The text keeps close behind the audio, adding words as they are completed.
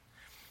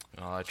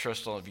I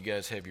trust all of you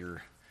guys have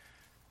your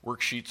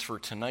worksheets for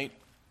tonight.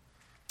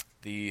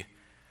 The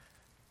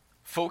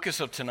focus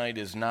of tonight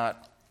is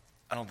not,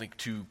 I don't think,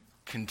 too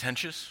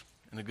contentious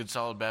in the Good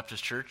Solid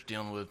Baptist Church,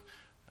 dealing with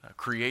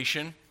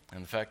creation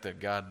and the fact that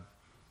God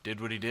did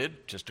what he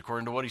did just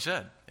according to what he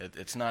said.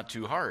 It's not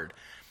too hard.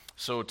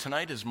 So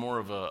tonight is more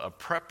of a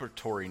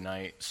preparatory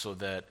night so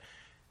that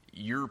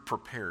you're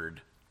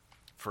prepared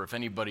for if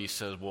anybody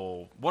says,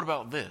 well, what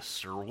about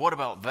this or what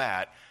about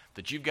that,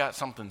 that you've got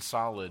something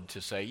solid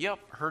to say, yep,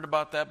 heard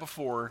about that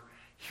before,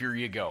 here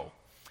you go.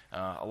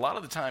 A lot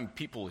of the time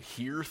people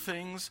hear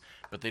things,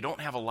 but they don't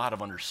have a lot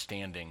of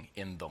understanding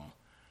in them.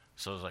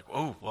 So it's like,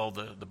 oh, well,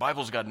 the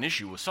Bible's got an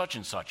issue with such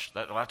and such.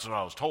 That's what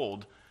I was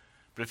told.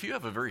 But if you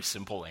have a very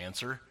simple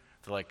answer,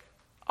 they're like,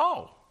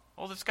 oh,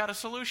 well, that's got a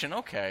solution,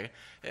 okay.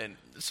 And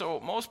so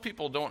most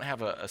people don't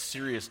have a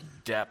serious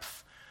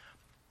depth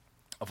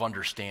of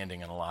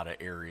understanding in a lot of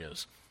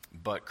areas.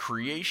 But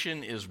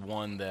creation is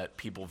one that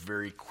people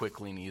very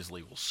quickly and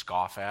easily will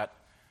scoff at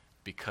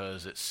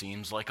because it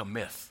seems like a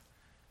myth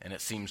and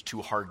it seems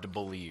too hard to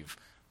believe.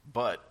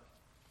 But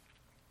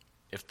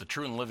if the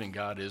true and living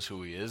God is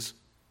who he is,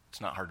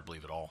 it's not hard to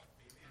believe at all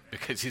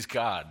because he's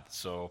God.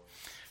 So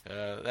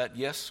that,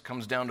 yes,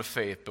 comes down to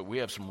faith, but we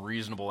have some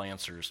reasonable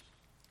answers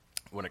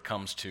when it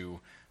comes to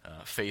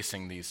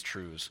facing these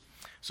truths.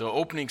 So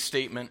opening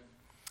statement,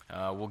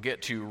 we'll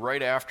get to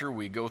right after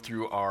we go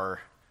through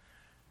our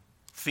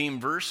theme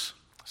verse.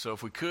 So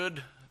if we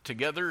could,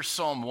 together,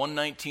 Psalm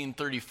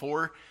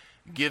 119:34,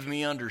 give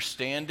me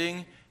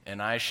understanding,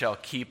 and I shall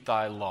keep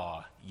thy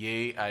law.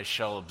 Yea, I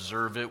shall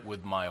observe it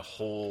with my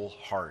whole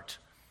heart.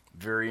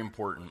 Very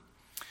important.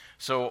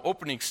 So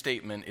opening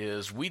statement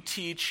is we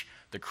teach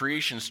the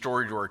creation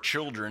story to our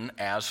children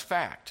as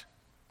fact.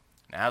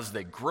 As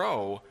they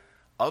grow,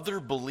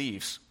 other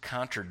beliefs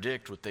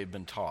contradict what they've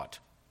been taught.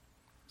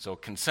 So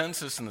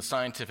consensus in the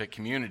scientific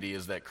community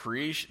is that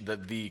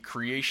the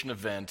creation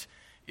event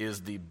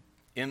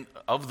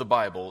of the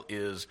Bible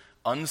is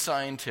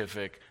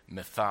unscientific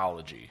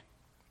mythology.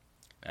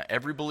 Now,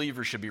 every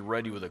believer should be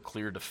ready with a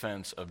clear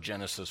defense of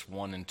Genesis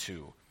 1 and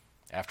 2.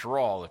 After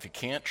all, if you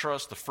can't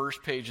trust the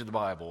first page of the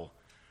Bible,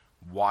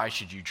 why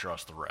should you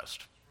trust the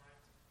rest?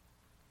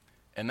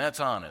 And that's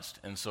honest.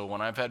 And so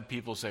when I've had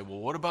people say, well,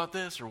 what about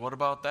this or what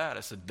about that?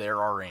 I said,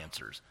 there are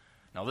answers.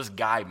 Now, this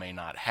guy may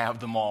not have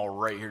them all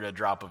right here at a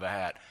drop of a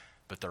hat,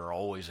 but there are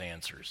always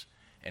answers.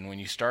 And when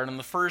you start on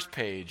the first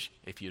page,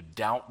 if you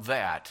doubt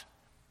that,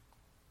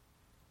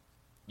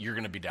 you're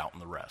going to be doubting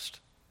the rest.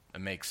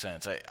 It makes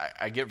sense.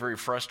 I get very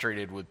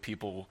frustrated with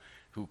people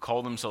who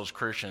call themselves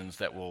Christians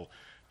that will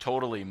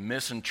totally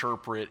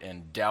misinterpret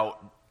and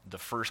doubt the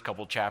first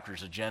couple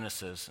chapters of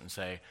Genesis and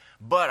say,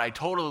 but I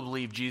totally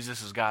believe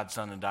Jesus is God's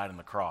son and died on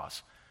the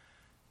cross.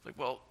 It's like,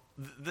 well,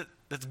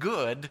 that's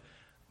good,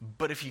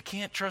 but if you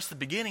can't trust the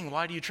beginning,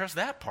 why do you trust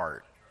that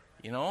part?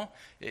 You know,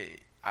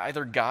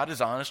 either God is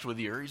honest with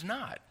you or he's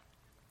not.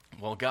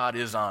 Well, God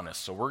is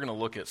honest, so we're going to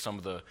look at some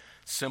of the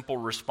simple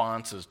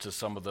responses to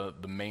some of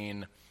the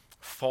main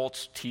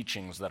false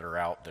teachings that are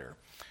out there.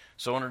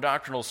 So in our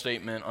doctrinal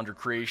statement under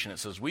creation, it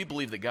says, we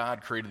believe that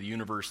God created the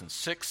universe in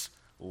 6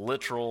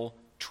 literal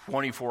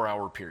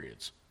 24-hour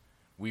periods.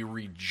 We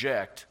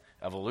reject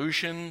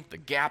evolution, the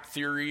gap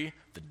theory,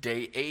 the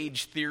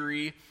day-age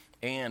theory,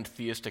 and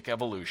theistic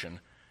evolution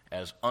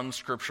as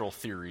unscriptural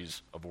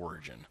theories of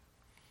origin.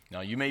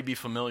 Now, you may be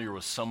familiar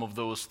with some of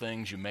those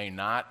things, you may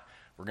not.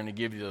 We're going to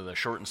give you the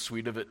short and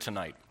sweet of it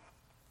tonight.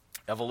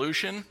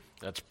 Evolution,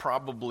 that's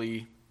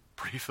probably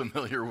pretty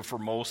familiar for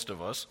most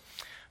of us,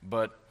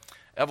 but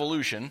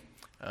evolution,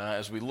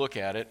 as we look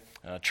at it,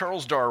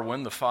 Charles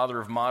Darwin, the father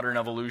of modern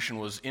evolution,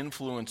 was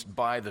influenced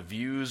by the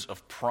views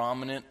of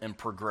prominent and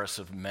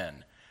progressive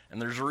men.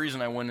 And there's a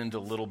reason I went into a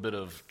little bit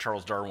of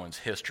Charles Darwin's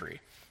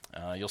history.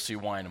 You'll see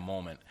why in a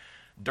moment.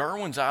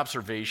 Darwin's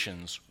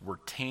observations were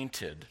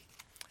tainted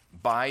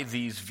by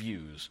these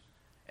views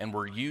and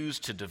were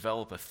used to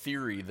develop a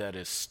theory that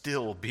is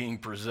still being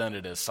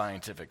presented as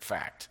scientific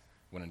fact.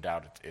 When in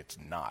doubt, it's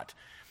not.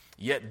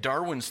 Yet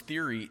Darwin's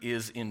theory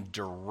is in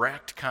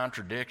direct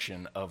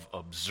contradiction of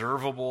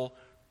observable,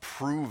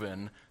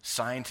 proven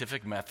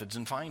scientific methods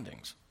and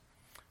findings.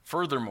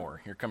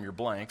 Furthermore, here come your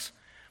blanks,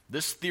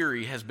 this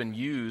theory has been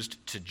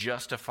used to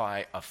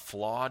justify a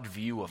flawed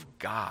view of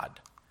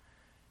God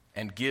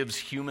and gives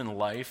human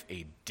life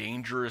a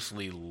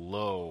dangerously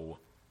low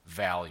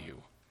value.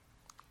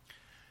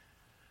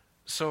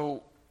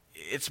 So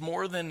it's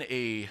more than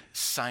a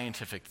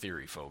scientific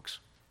theory, folks.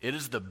 It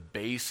is the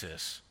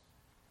basis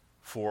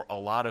for a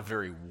lot of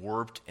very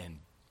warped and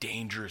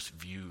dangerous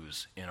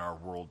views in our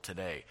world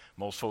today.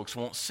 Most folks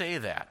won't say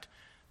that,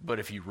 but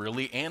if you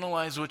really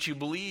analyze what you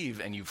believe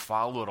and you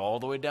follow it all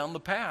the way down the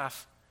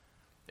path,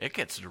 it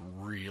gets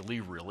really,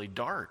 really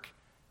dark.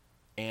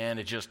 And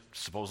it just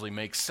supposedly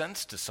makes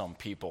sense to some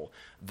people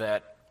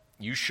that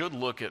you should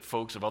look at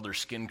folks of other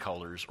skin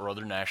colors or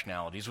other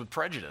nationalities with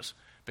prejudice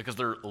because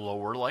they're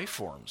lower life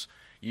forms.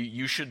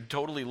 You should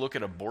totally look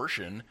at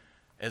abortion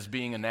as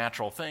being a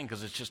natural thing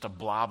because it's just a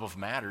blob of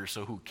matter,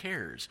 so who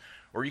cares?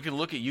 Or you can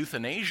look at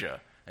euthanasia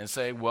and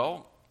say,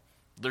 well,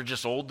 they're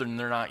just old and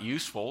they're not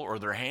useful, or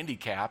they're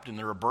handicapped and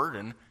they're a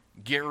burden.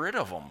 Get rid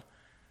of them.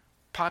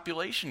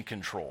 Population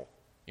control.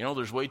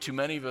 There's way too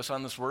many of us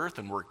on this earth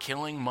and we're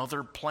killing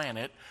Mother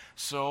Planet,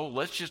 so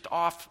let's just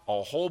off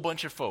a whole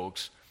bunch of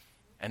folks,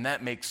 and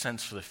that makes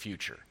sense for the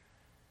future.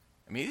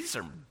 I mean, these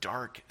are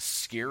dark,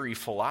 scary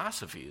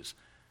philosophies,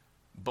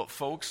 but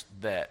folks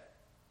that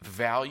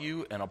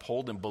value and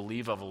uphold and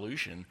believe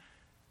evolution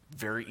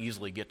very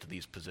easily get to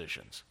these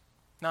positions.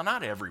 Now,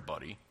 not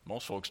everybody.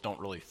 Most folks don't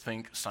really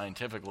think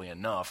scientifically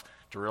enough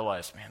to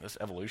realize, man, this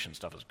evolution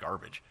stuff is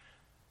garbage.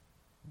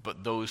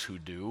 But those who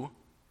do,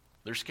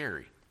 they're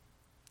scary.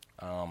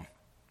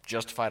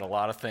 Justified a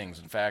lot of things.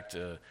 In fact,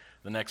 the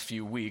next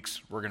few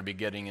weeks, we're going to be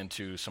getting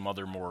into some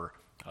other more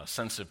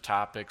sensitive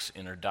topics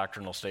in our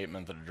doctrinal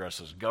statement that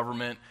addresses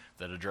government,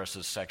 that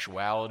addresses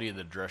sexuality,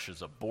 that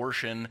addresses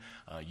abortion,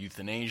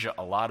 euthanasia.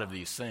 A lot of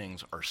these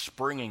things are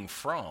springing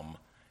from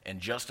and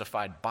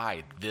justified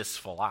by this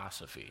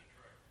philosophy.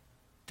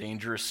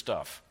 Dangerous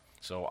stuff.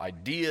 So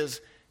ideas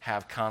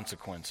have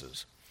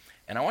consequences.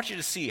 And I want you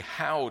to see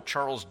how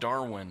Charles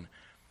Darwin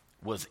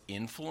was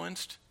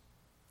influenced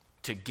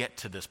to get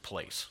to this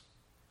place.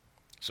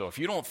 So if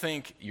you don't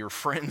think your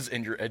friends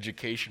and your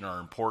education are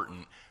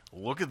important,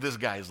 look at this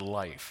guy's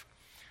life.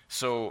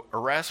 So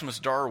Erasmus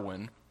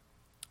Darwin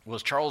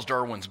was Charles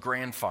Darwin's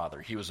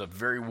grandfather. He was a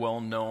very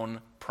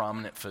well-known,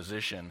 prominent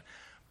physician,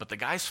 but the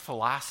guy's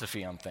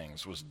philosophy on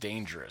things was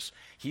dangerous.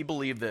 He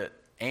believed that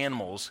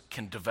animals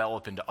can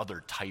develop into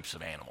other types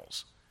of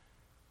animals.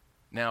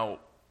 Now,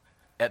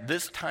 at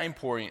this time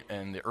point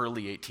in the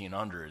early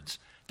 1800s,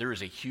 there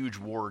is a huge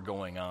war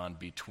going on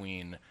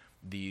between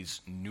these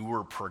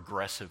newer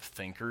progressive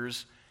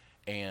thinkers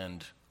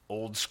and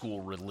old school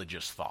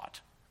religious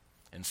thought.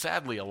 And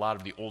sadly, a lot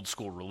of the old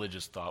school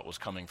religious thought was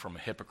coming from a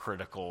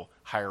hypocritical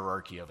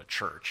hierarchy of a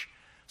church.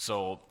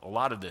 So a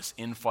lot of this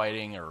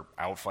infighting or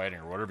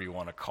outfighting or whatever you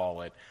want to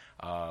call it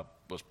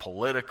was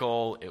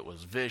political, it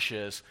was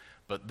vicious,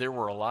 but there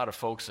were a lot of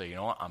folks that,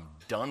 I'm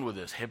done with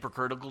this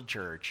hypocritical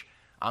church.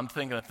 I'm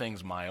thinking of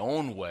things my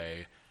own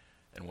way.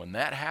 And when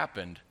that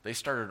happened, they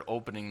started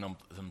opening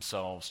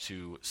themselves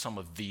to some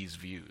of these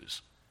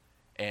views.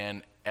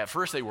 And at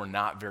first they were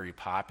not very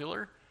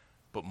popular,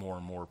 but more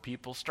and more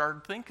people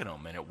started thinking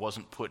them, and it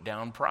wasn't put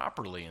down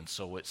properly, and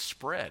so it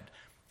spread.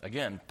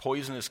 Again,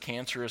 poisonous,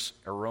 cancerous,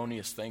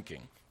 erroneous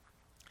thinking.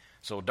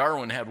 So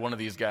Darwin had one of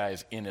these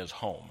guys in his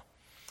home.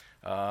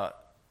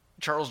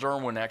 Charles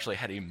Darwin actually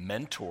had a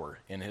mentor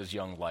in his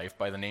young life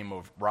by the name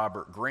of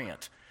Robert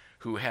Grant,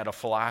 who had a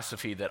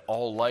philosophy that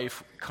all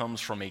life comes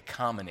from a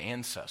common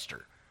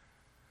ancestor.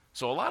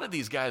 So a lot of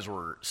these guys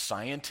were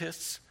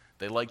scientists.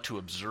 They like to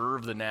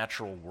observe the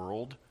natural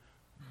world,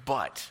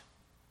 but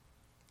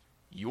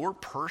your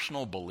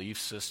personal belief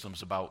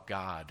systems about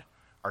God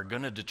are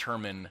going to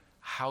determine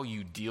how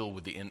you deal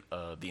with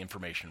the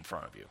information in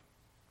front of you.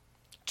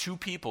 Two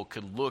people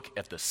could look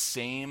at the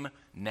same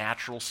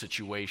natural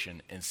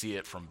situation and see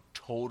it from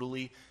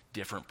totally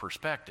different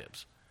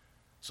perspectives.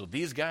 So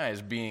these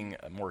guys, being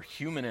more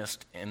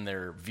humanist in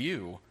their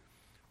view,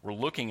 were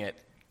looking at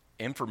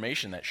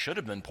information that should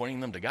have been pointing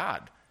them to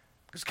God,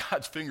 because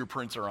God's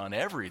fingerprints are on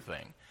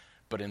everything.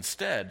 But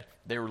instead,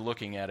 they were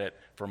looking at it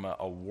from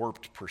a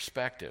warped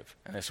perspective.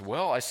 And they said,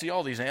 well, I see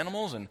all these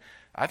animals, and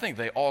I think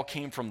they all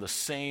came from the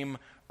same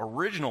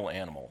original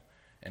animal.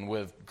 And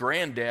with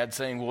Granddad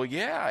saying, well,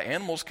 yeah,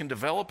 animals can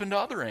develop into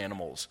other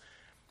animals.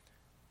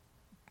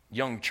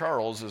 Young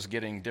Charles is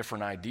getting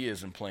different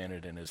ideas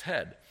implanted in his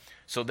head.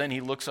 So then he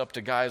looks up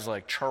to guys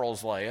like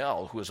Charles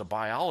Lyell, who is a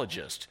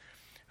biologist,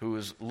 who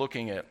is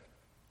looking at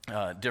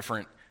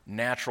different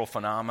natural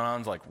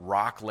phenomenons like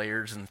rock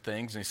layers and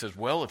things. And he says,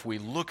 well, if we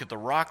look at the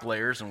rock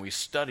layers and we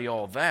study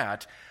all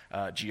that,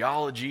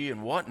 geology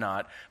and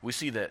whatnot, we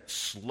see that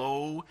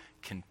slow,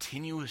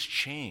 continuous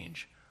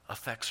change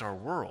affects our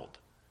world.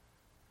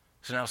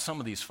 So now some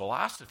of these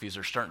philosophies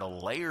are starting to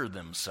layer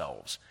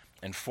themselves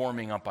and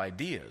forming up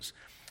ideas.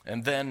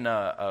 And then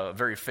a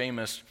very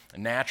famous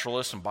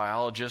naturalist and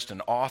biologist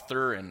and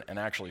author and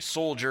actually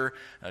soldier,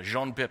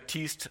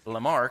 Jean-Baptiste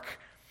Lamarck,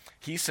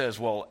 he says,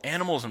 well,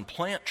 animals and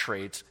plant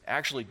traits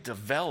actually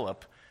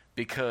develop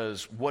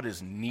because what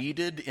is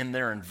needed in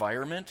their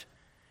environment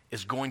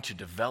is going to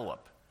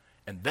develop.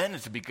 And then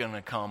it's going to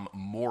become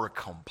more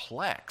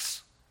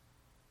complex.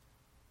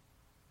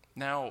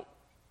 Now,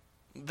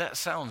 that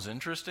sounds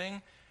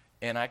interesting,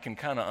 and I can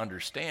kind of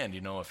understand,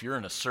 if you're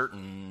in a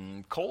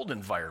certain cold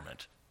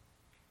environment,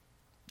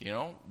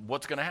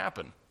 what's going to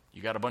happen?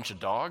 You got a bunch of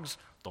dogs.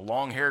 The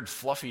long-haired,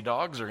 fluffy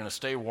dogs are going to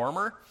stay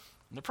warmer,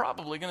 and they're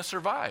probably going to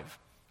survive.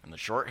 And the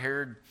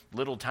short-haired,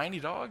 little tiny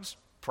dogs,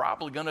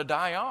 probably going to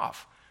die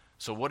off.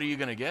 So what are you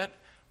going to get?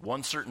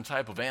 One certain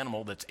type of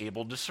animal that's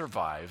able to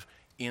survive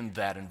in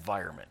that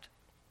environment.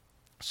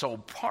 So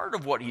part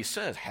of what he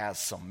says has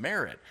some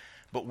merit.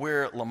 But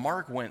where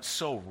Lamarck went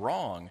so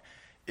wrong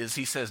is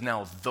he says,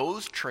 now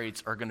those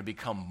traits are going to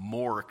become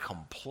more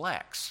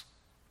complex.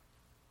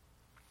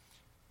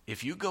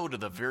 If you go to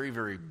the very,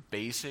 very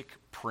basic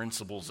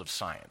principles of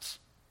science,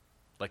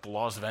 like the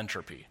laws of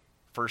entropy,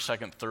 First,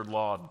 second, third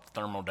law of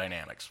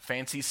thermodynamics.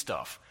 Fancy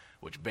stuff,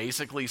 which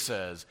basically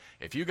says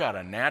if you got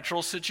a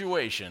natural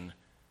situation,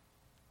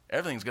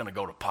 everything's going to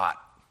go to pot.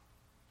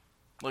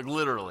 Like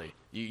literally,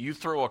 you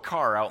throw a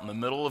car out in the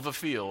middle of a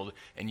field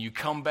and you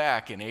come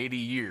back in 80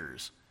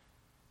 years.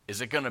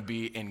 Is it going to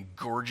be in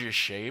gorgeous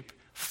shape,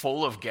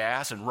 full of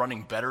gas, and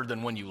running better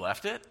than when you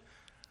left it?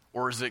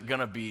 Or is it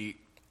going to be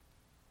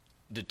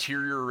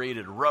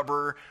deteriorated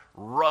rubber,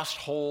 rust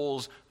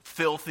holes,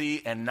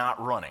 filthy, and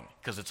not running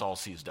because it's all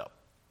seized up?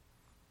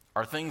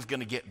 Are things going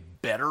to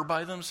get better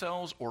by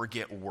themselves or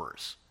get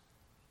worse?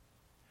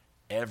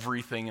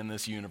 Everything in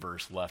this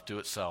universe left to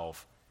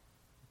itself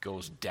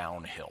goes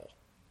downhill.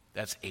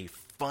 That's a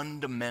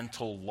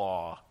fundamental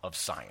law of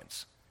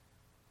science.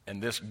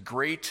 And this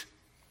great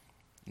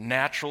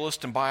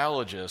naturalist and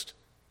biologist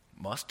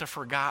must have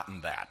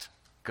forgotten that,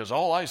 because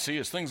all I see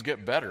is things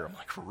get better. I'm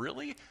like,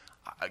 really?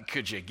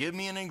 Could you give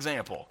me an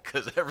example?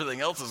 Because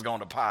everything else is going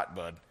to pot,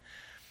 bud.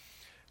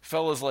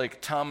 Fellas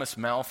like Thomas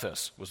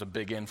Malthus was a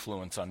big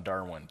influence on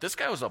Darwin. This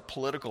guy was a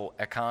political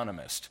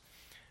economist.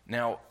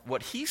 Now,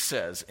 what he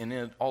says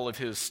in all of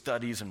his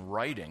studies and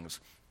writings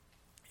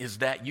is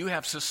that you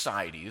have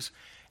societies,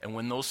 and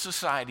when those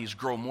societies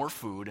grow more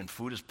food and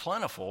food is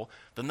plentiful,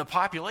 then the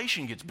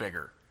population gets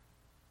bigger.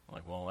 I'm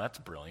like, well, that's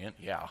brilliant.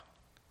 Yeah.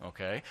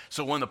 Okay.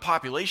 So when the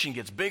population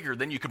gets bigger,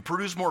 then you can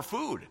produce more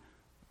food.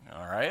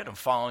 All right, I'm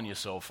following you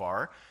so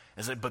far.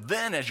 But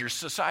then as your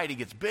society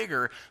gets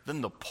bigger,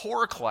 then the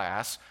poor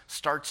class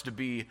starts to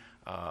be,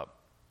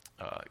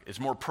 is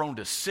more prone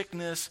to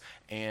sickness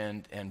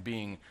and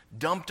being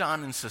dumped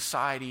on in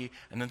society,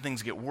 and then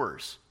things get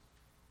worse.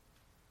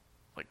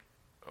 Like,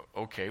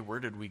 okay, where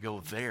did we go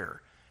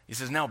there? He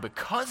says, now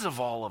because of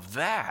all of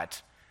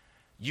that,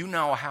 you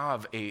now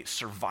have a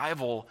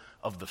survival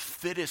of the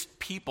fittest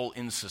people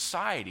in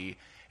society,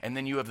 and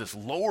then you have this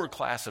lower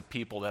class of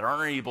people that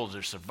aren't able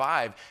to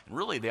survive, and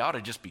really they ought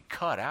to just be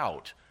cut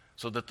out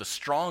so that the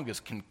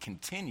strongest can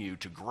continue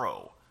to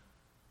grow.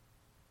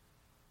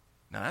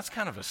 Now that's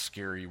kind of a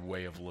scary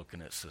way of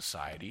looking at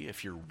society.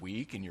 If you're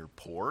weak and you're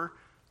poor,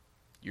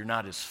 you're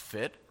not as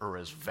fit or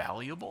as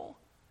valuable.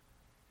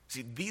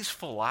 See, these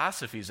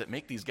philosophies that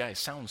make these guys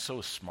sound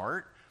so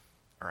smart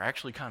are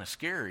actually kind of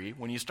scary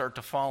when you start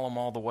to follow them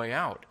all the way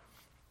out.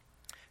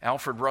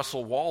 Alfred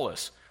Russel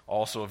Wallace,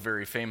 also a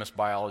very famous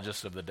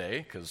biologist of the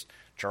day, because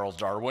Charles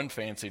Darwin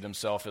fancied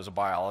himself as a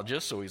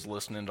biologist, so he's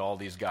listening to all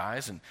these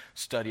guys and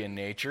studying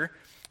nature.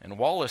 And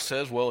Wallace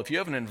says, well, if you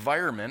have an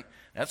environment,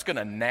 that's going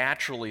to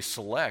naturally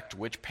select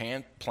which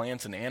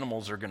plants and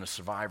animals are going to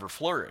survive or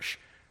flourish.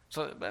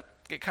 So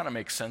it kind of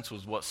makes sense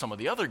with what some of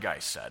the other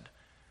guys said.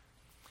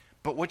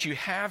 But what you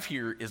have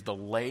here is the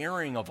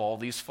layering of all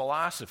these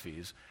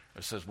philosophies.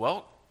 It says,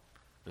 well,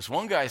 this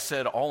one guy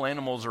said all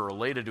animals are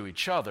related to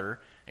each other,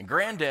 and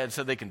Granddad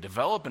said they can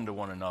develop into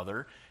one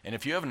another, and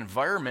if you have an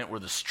environment where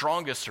the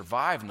strongest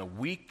survive and the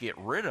weak get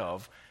rid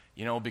of,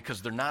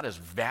 because they're not as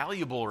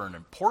valuable or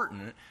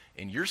important,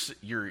 and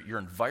your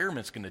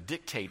environment's going to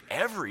dictate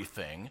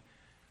everything,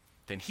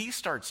 then he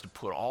starts to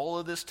put all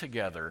of this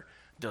together,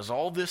 does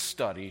all this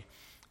study,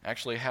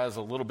 actually has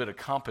a little bit of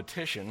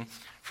competition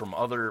from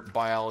other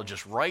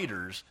biologist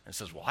writers, and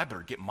says, well, I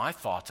better get my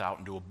thoughts out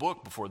into a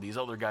book before these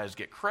other guys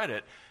get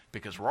credit,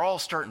 because we're all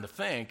starting to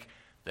think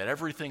that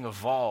everything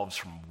evolves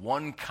from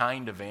one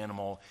kind of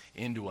animal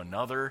into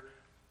another,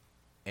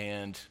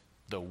 and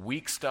the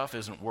weak stuff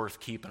isn't worth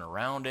keeping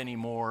around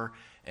anymore.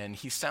 And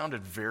he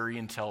sounded very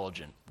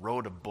intelligent,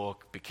 wrote a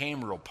book,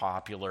 became real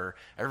popular.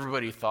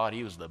 Everybody thought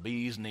he was the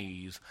bee's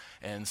knees.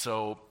 And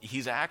so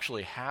he's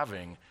actually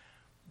having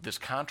this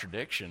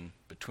contradiction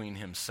between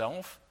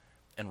himself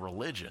and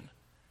religion.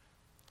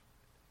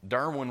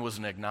 Darwin was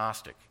an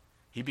agnostic.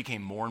 He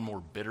became more and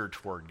more bitter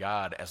toward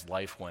God as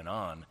life went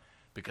on,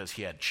 because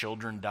he had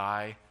children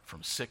die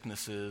from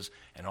sicknesses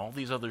and all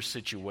these other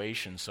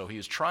situations. So he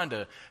was trying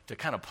to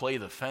kind of play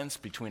the fence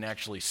between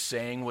actually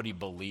saying what he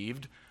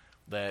believed,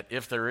 that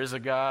if there is a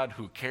God,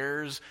 who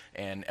cares,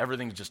 and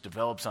everything just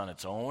develops on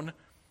its own,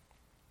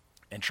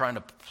 and trying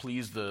to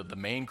please the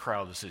main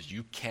crowd that says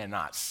you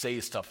cannot say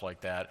stuff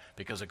like that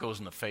because it goes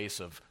in the face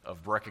of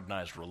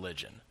recognized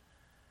religion.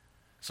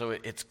 So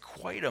it's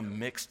quite a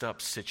mixed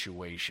up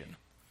situation.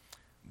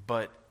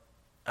 But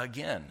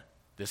again,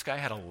 this guy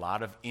had a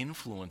lot of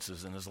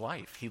influences in his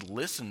life. He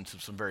listened to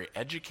some very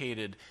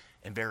educated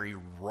and very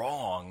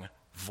wrong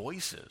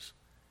voices.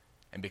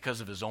 And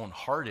because of his own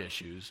heart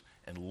issues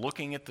and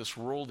looking at this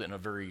world in a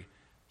very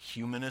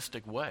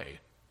humanistic way,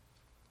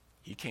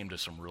 he came to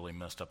some really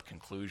messed up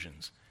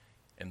conclusions.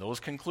 And those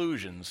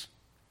conclusions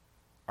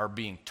are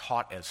being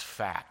taught as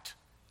fact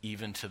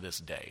even to this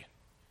day.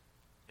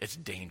 It's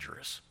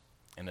dangerous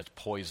and it's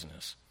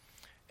poisonous.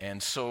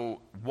 And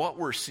so what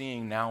we're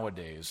seeing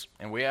nowadays,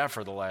 and we have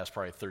for the last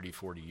probably 30,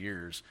 40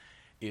 years,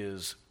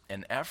 is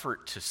an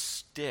effort to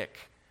stick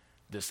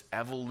this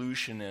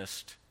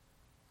evolutionist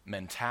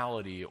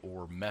mentality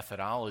or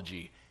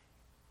methodology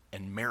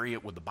and marry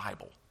it with the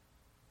Bible.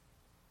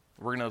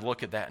 We're going to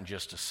look at that in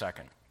just a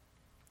second.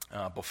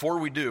 Before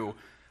we do,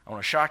 I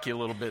want to shock you a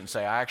little bit and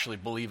say I actually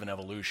believe in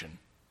evolution.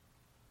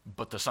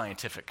 but the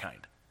scientific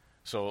kind.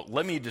 So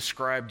let me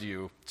describe to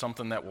you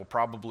something that will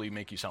probably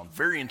make you sound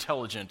very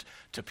intelligent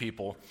to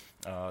people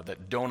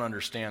that don't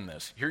understand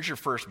this. Here's your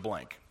first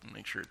blank.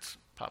 Make sure it's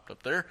popped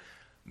up there.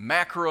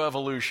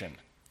 Macroevolution.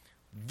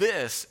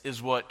 This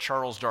is what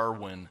Charles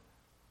Darwin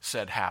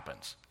said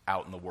happens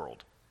out in the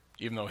world,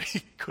 even though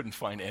he couldn't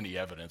find any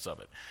evidence of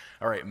it.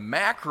 All right,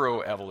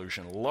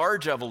 macroevolution,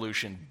 large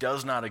evolution,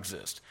 does not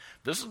exist.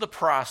 This is the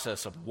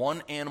process of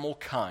one animal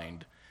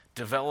kind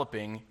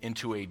developing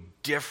into a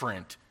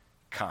different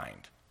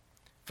kind.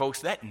 Folks,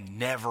 that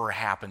never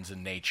happens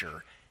in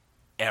nature,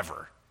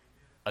 ever.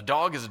 A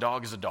dog is a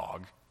dog is a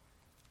dog.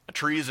 A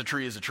tree is a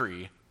tree is a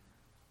tree.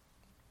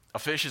 A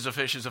fish is a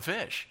fish is a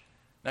fish.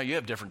 Now, you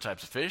have different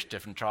types of fish,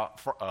 different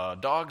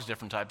dogs,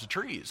 different types of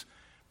trees.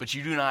 But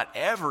you do not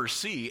ever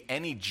see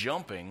any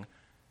jumping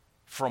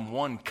from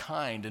one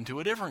kind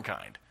into a different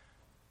kind.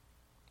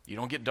 You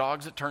don't get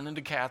dogs that turn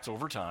into cats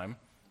over time.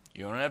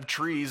 You don't have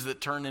trees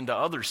that turn into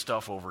other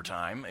stuff over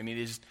time. I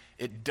mean,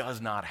 it does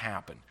not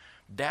happen.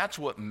 That's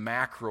what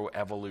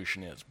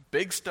macroevolution is.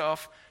 Big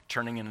stuff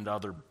turning into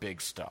other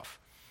big stuff.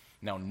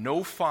 Now,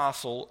 no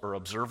fossil or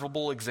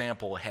observable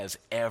example has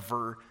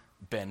ever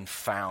been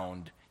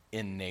found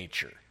in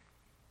nature.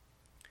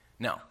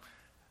 Now,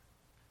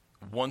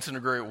 once in a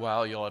great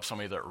while, you'll have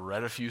somebody that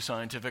read a few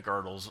scientific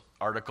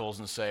articles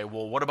and say,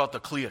 well, what about the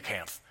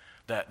coelacanth,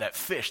 that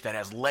fish that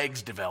has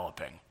legs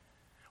developing?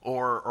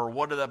 Or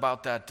what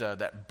about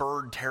that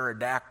bird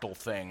pterodactyl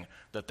thing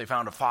that they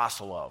found a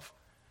fossil of?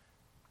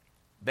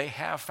 They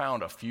have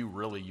found a few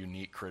really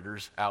unique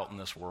critters out in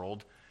this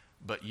world,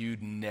 but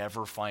you'd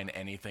never find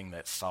anything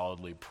that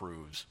solidly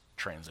proves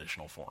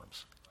transitional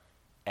forms,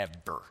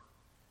 ever.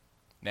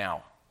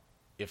 Now,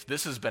 if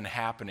this has been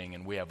happening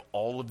and we have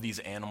all of these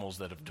animals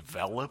that have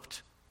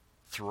developed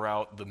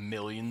throughout the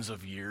millions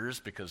of years,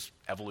 because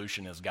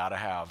evolution has got to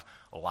have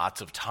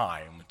lots of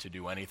time to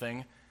do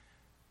anything,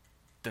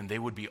 then they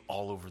would be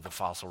all over the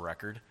fossil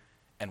record,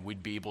 and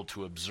we'd be able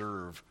to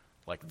observe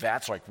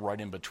that's right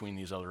in between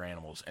these other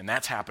animals, and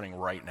that's happening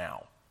right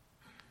now.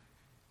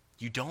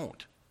 You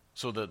don't.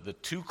 So the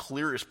two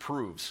clearest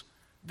proofs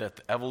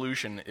that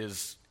evolution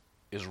is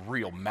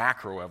real,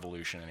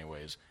 macroevolution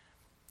anyways,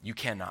 you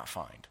cannot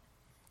find.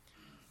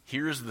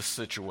 Here's the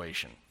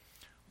situation.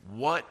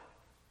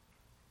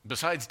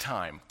 Besides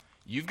time,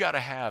 you've got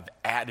to have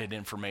added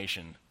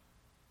information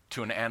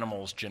to an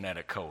animal's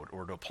genetic code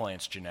or to a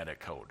plant's genetic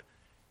code.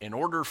 In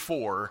order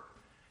for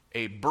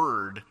a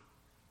bird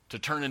to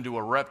turn into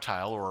a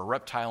reptile or a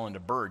reptile into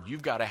bird,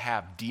 you've got to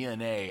have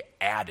DNA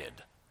added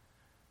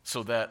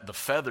so that the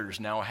feathers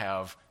now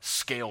have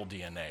scale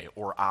DNA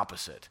or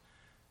opposite.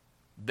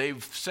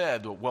 They've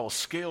said, well,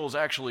 scales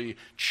actually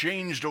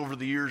changed over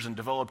the years and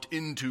developed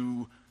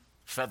into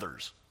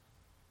feathers.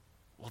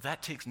 Well,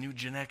 that takes new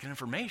genetic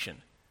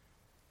information.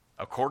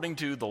 According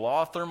to the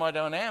law of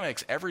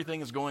thermodynamics,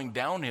 everything is going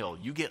downhill.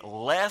 You get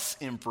less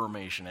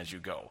information as you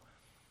go.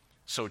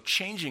 So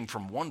changing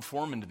from one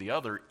form into the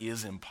other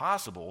is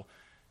impossible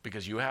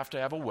because you have to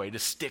have a way to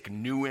stick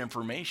new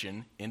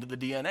information into the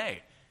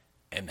DNA.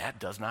 And that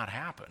does not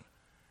happen.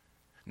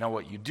 Now,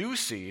 what you do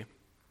see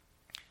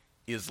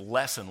is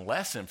less and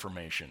less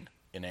information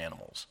in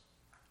animals.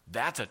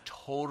 That's a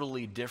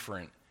totally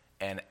different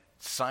and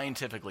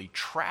scientifically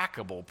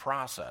trackable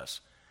process.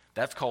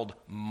 That's called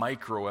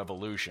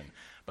microevolution.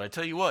 But I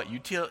tell you what,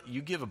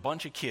 you give a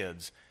bunch of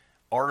kids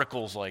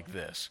articles like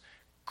this,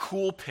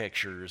 cool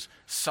pictures,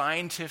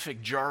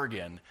 scientific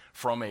jargon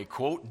from a,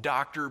 quote,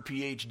 doctor,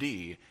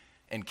 PhD,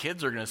 and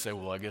kids are going to say,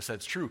 well, I guess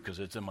that's true because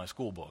it's in my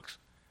school books,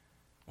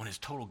 when it's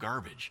total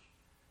garbage.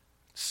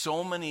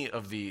 So many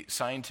of the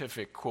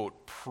scientific,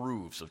 quote,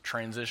 proofs of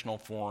transitional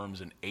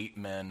forms and ape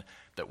men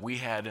that we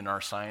had in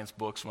our science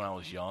books when I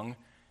was young,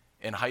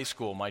 in high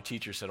school, my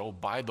teacher said, oh,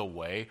 by the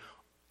way,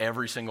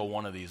 every single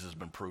one of these has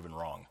been proven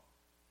wrong.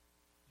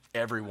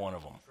 Every one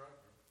of them.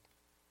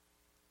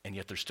 And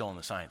yet they're still in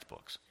the science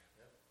books.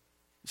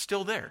 It's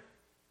still there.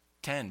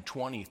 10,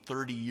 20,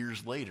 30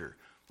 years later.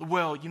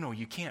 Well,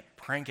 you can't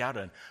crank out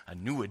a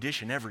new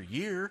edition every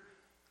year.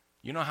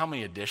 You know how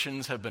many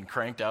editions have been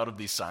cranked out of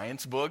these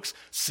science books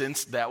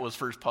since that was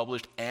first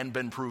published and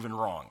been proven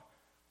wrong?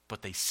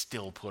 But they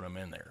still put them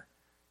in there.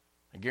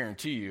 I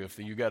guarantee you, if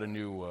you got a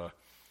new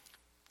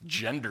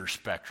gender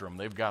spectrum,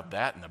 they've got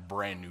that in a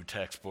brand new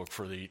textbook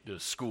for the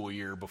school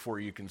year before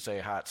you can say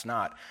how it's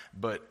not.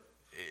 But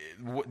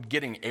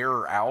getting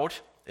error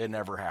out, it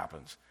never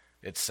happens.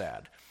 It's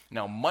sad.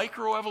 Now,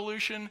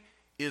 microevolution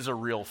is a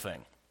real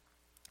thing.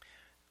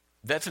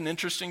 That's an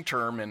interesting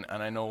term, and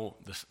I know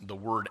the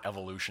word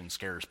evolution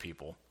scares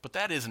people, but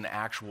that is an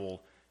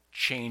actual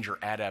change or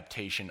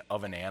adaptation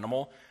of an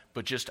animal,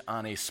 but just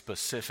on a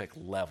specific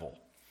level.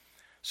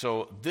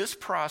 So this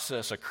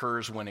process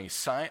occurs when a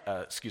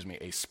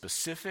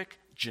specific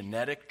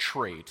genetic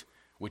trait,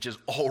 which is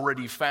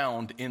already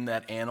found in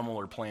that animal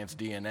or plant's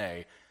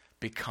DNA,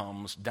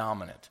 becomes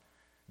dominant.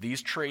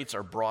 These traits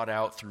are brought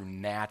out through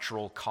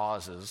natural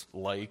causes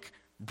like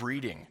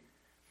breeding.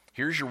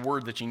 Here's your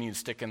word that you need to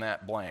stick in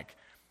that blank.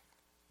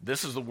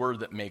 This is the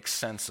word that makes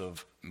sense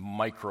of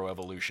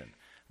microevolution.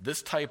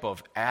 This type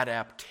of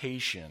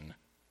adaptation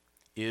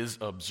is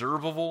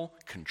observable,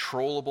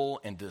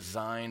 controllable, and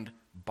designed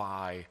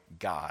by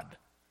God.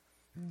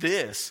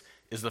 This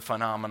is the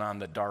phenomenon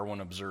that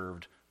Darwin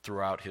observed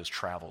throughout his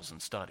travels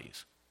and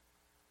studies.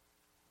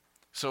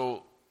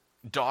 So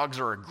dogs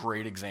are a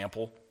great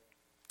example.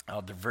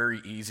 They're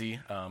very easy.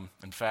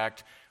 In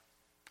fact,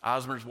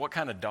 Osmers, what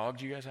kind of dog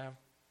do you guys have?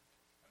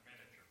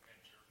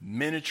 A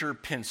miniature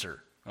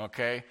pincer.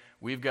 Okay?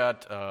 We've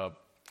got a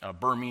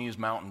Burmese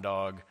mountain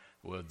dog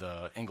with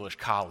English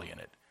collie in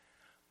it.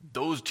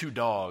 Those two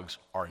dogs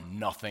are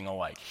nothing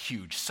alike.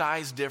 Huge.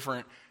 Size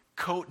different,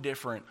 coat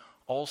different,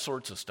 all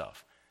sorts of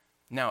stuff.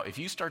 Now, if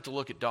you start to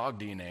look at dog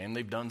DNA, and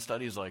they've done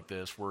studies like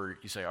this where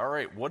you say, all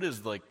right, what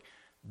is like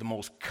the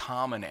most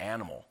common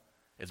animal?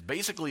 It's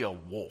basically a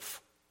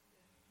wolf.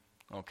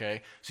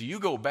 Okay? So you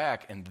go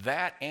back, and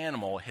that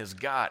animal has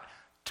got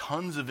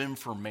tons of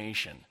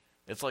information.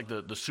 It's like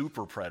the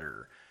super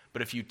predator.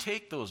 But if you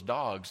take those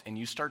dogs and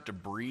you start to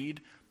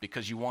breed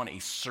because you want a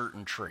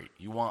certain trait,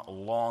 you want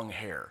long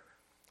hair.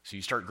 So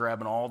you start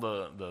grabbing all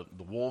the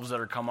wolves that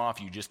are come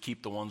off, you just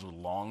keep the ones with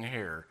long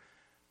hair.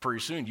 Pretty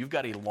soon you've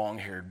got a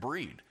long-haired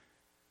breed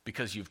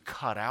because you've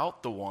cut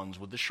out the ones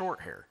with the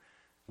short hair.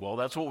 Well,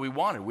 that's what we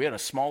wanted. We had a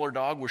smaller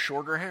dog with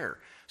shorter hair.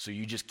 So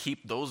you just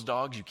keep those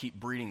dogs, you keep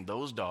breeding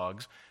those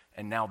dogs,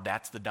 and now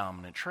that's the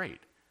dominant trait.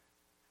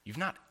 You've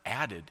not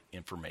added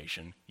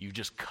information, you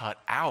just cut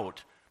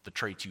out the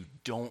traits you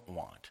don't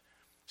want.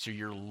 So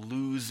you're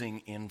losing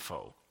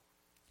info.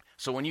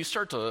 So when you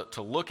start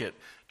to look at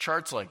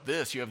charts like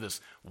this, you have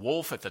this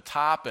wolf at the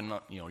top and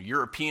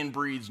European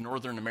breeds,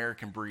 Northern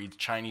American breeds,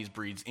 Chinese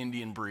breeds,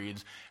 Indian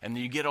breeds, and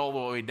then you get all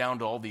the way down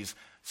to all these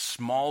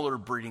smaller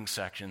breeding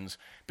sections.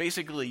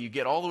 Basically, you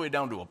get all the way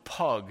down to a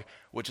pug,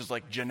 which is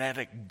like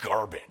genetic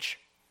garbage.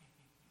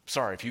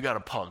 Sorry, if you got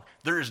a pug,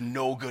 there is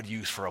no good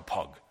use for a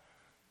pug.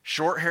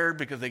 Short-haired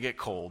because they get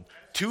cold,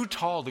 too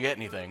tall to get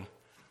anything.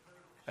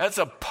 That's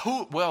a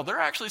well, there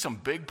are actually some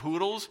big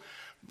poodles.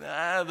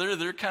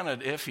 They're kind of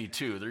iffy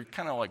too. They're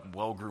kind of like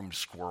well-groomed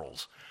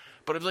squirrels.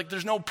 But it's like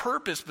there's no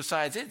purpose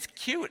besides it's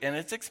cute and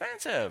it's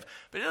expensive.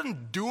 But it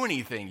doesn't do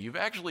anything. You've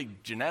actually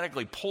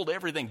genetically pulled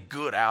everything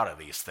good out of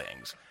these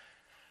things.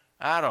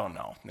 I don't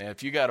know.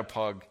 If you got a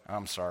pug,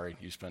 I'm sorry.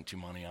 You spent too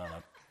money on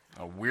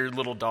a weird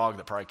little dog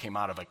that probably came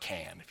out of a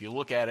can. If you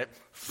look at it,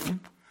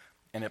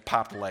 and it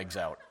popped legs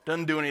out.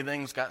 Doesn't do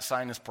anything. It's got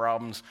sinus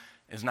problems.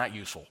 It's not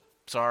useful.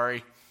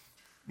 Sorry.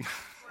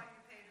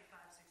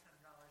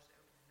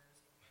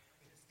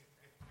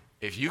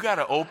 If you got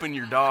to open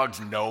your dog's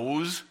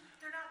nose.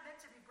 They're not meant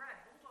to be bred.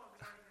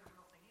 Bulldogs aren't even a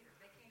real thing either.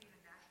 They can't even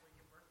naturally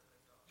give birth to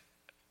their dogs.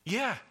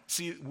 Yeah.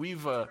 See,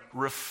 we've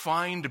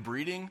refined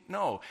breeding.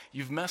 No,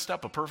 you've messed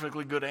up a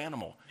perfectly good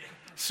animal.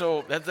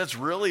 So that's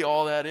really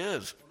all that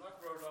is. When I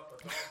grew up,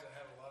 a dog that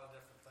had a lot of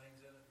different things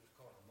in it was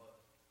called a mutt.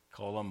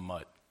 Call them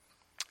mutt.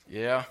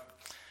 Yeah.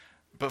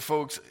 But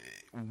folks,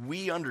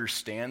 we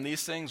understand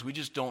these things. We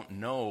just don't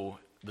know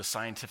the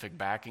scientific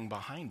backing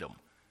behind them.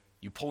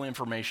 You pull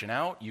information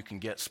out, you can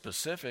get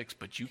specifics,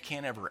 but you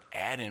can't ever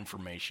add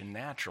information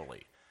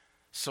naturally.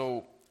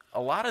 So a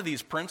lot of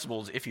these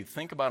principles, if you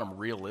think about them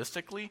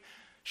realistically,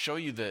 show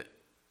you that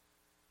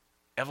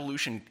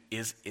evolution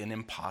is an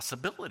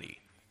impossibility.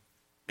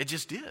 It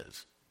just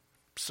is.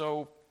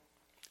 So,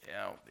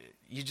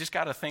 you just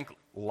got to think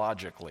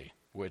logically,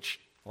 which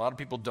a lot of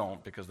people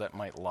don't, because that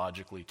might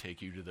logically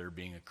take you to there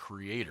being a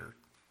creator.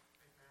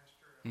 Hey,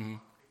 Pastor, a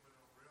lot of people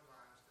don't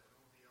realize that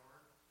on the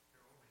ark, there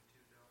are only 2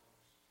 dogs.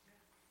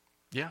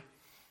 Yeah.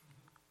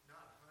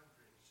 Not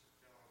hundreds of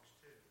dogs,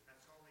 too.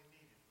 That's all they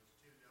needed was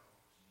 2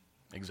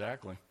 dogs.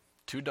 Exactly.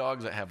 2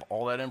 dogs that have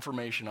all that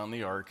information on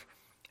the ark,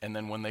 and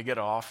then when they get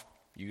off,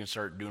 you can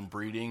start doing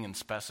breeding and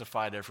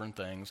specify different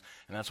things,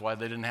 and that's why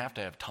they didn't have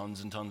to have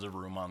tons and tons of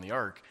room on the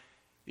ark,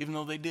 even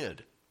though they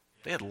did.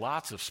 They had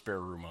lots of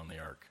spare room on the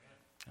ark.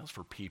 That was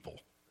for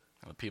people,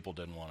 and the people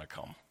didn't want to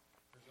come.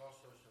 There's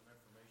also some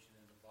information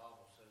in the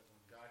Bible that says when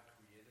God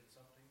created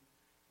something,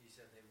 he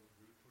said they would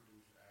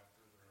reproduce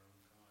after their own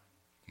kind.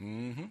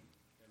 Mm-hmm.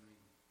 I mean,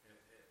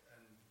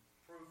 and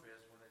proof is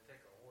when they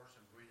take a horse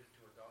and breed it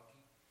to a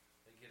donkey,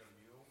 they get a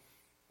mule,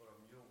 but a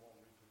mule won't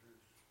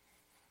reproduce.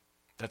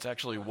 That's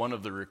actually one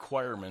of the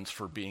requirements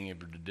for being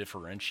able to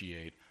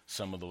differentiate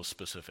some of those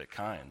specific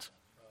kinds.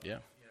 Yeah.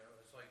 You know,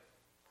 it's like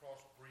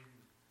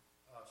crossbreeding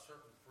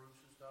certain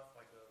fruits and stuff,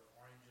 like an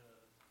orange and a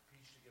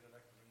peach to get a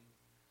nectarine.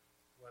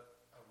 But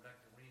a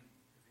nectarine,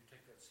 if you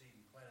take that seed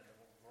and plant it, it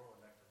won't grow a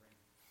nectarine.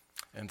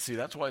 And see,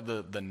 that's why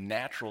the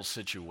natural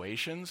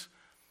situations,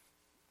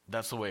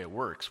 that's the way it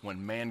works.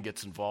 When man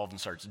gets involved and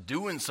starts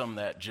doing some of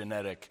that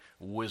genetic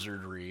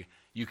wizardry,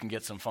 you can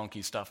get some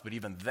funky stuff, but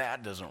even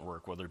that doesn't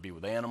work, whether it be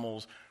with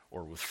animals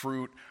or with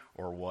fruit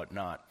or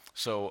whatnot.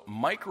 So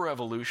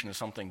microevolution is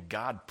something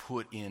God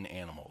put in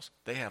animals.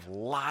 They have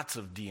lots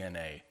of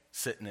DNA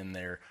sitting in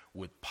there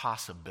with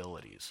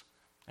possibilities.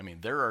 I mean,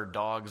 there are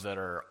dogs that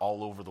are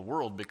all over the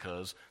world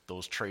because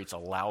those traits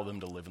allow them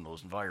to live in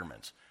those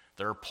environments.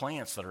 There are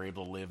plants that are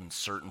able to live in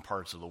certain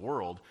parts of the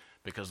world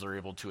because they're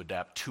able to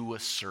adapt to a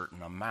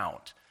certain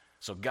amount.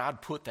 So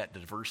God put that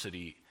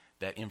diversity,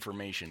 that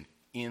information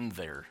in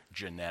there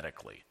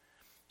genetically.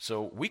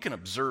 So we can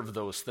observe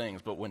those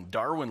things, but when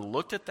Darwin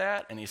looked at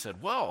that and he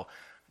said, well,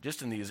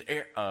 just in these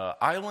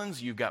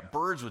islands, you've got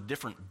birds with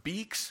different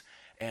beaks,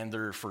 and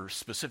they're for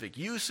specific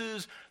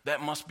uses,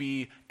 that must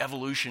be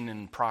evolution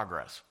in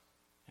progress.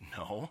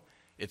 No,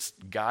 it's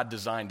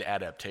God-designed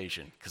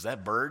adaptation, because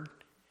that bird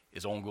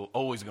is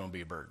always going to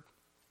be a bird.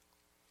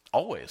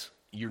 Always.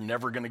 You're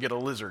never going to get a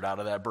lizard out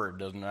of that bird.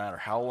 Doesn't matter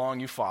how long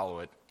you follow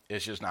it,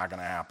 it's just not going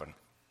to happen.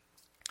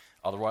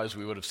 Otherwise,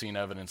 we would have seen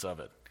evidence of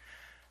it.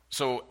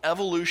 So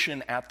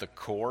evolution at the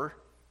core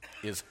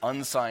is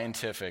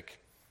unscientific,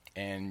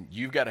 and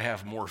you've got to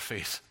have more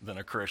faith than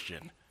a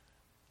Christian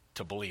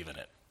to believe in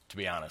it, to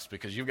be honest,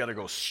 because you've got to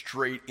go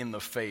straight in the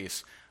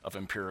face of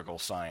empirical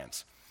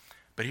science.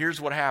 But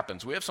here's what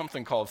happens. We have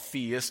something called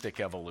theistic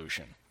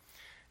evolution.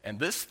 And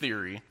this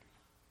theory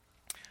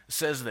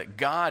says that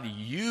God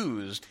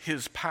used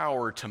his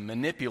power to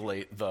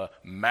manipulate the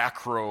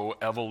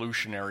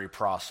macroevolutionary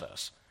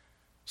process.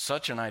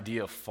 Such an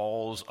idea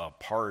falls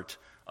apart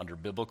under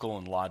biblical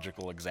and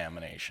logical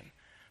examination.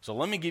 So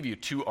let me give you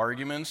two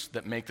arguments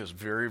that make this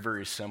very,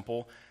 very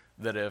simple,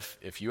 that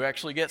if you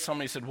actually get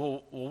somebody who said,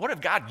 well, what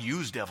if God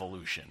used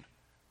evolution?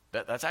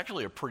 That's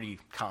actually a pretty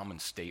common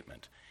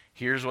statement.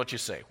 Here's what you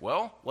say.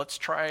 Well, let's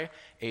try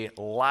a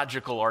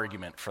logical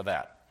argument for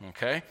that,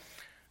 okay?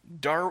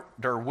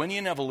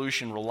 Darwinian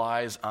evolution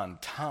relies on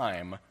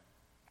time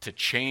to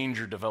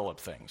change or develop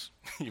things.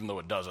 Even though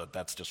it doesn't,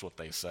 that's just what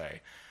they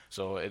say.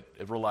 So it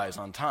relies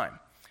on time.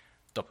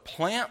 The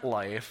plant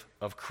life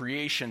of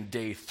creation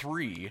day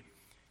 3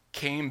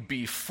 came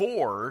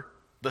before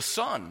the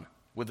sun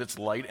with its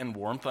light and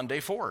warmth on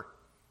day 4.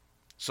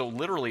 So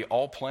literally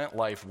all plant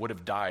life would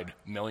have died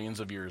millions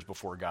of years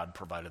before God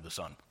provided the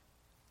sun.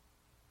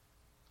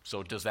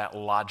 So does that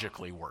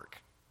logically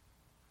work?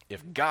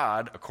 If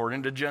God,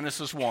 according to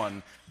Genesis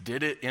 1,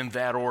 did it in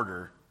that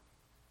order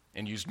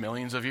and used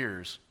millions of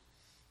years,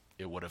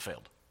 it would have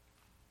failed.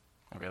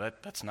 Okay,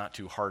 that's not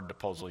too hard to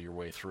puzzle your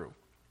way through.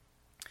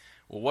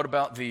 Well, what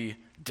about the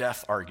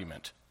death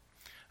argument?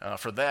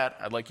 For that,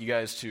 I'd like you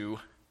guys to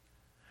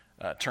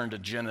turn to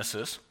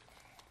Genesis,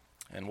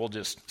 and we'll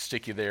just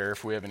stick you there.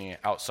 If we have any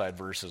outside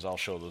verses, I'll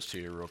show those to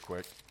you real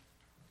quick.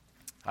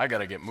 I got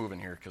to get moving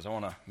here because I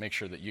want to make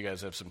sure that you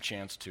guys have some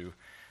chance to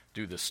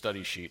do this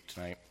study sheet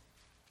tonight.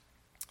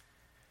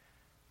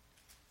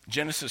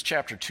 Genesis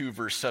chapter 2,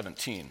 verse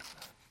 17.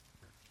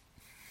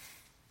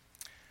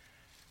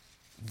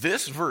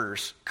 This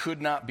verse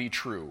could not be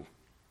true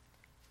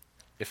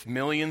if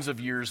millions of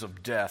years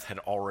of death had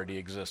already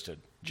existed.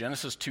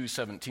 Genesis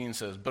 2:17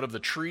 says, "But of the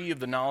tree of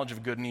the knowledge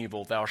of good and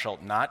evil thou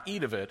shalt not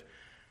eat of it,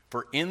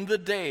 for in the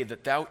day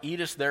that thou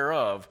eatest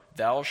thereof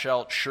thou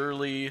shalt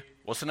surely,"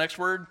 what's the next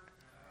word?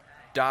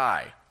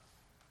 Die.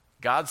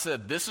 God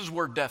said this is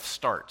where death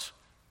starts.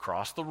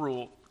 Cross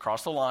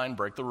the line,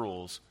 break the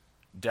rules,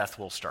 death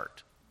will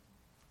start.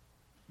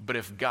 But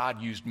if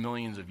God used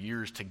millions of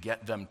years to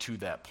get them to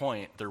that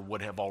point, there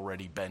would have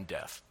already been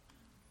death.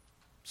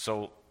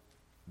 So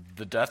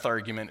the death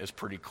argument is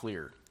pretty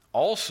clear.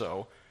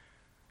 Also,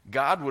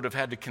 God would have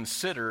had to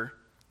consider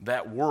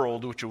that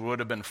world, which would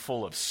have been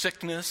full of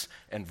sickness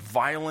and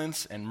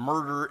violence and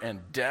murder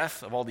and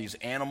death of all these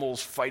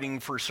animals fighting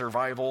for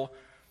survival.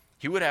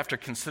 He would have to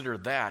consider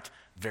that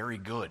very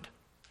good.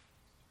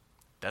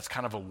 That's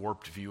kind of a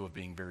warped view of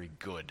being very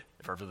good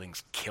if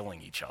everything's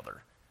killing each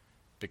other.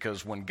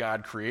 Because when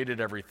God created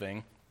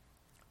everything,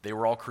 they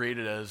were all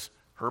created as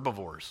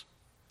herbivores.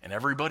 And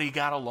everybody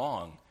got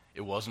along.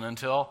 It wasn't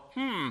until,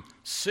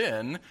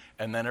 sin,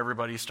 and then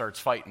everybody starts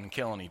fighting and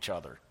killing each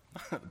other.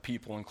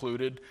 People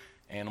included,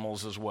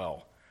 animals as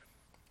well.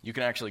 You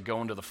can actually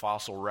go into the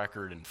fossil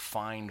record and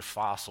find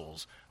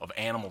fossils of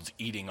animals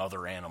eating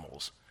other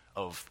animals,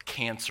 of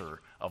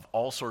cancer, of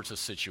all sorts of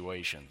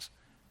situations.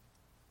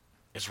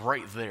 It's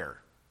right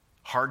there.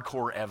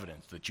 Hardcore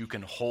evidence that you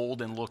can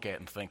hold and look at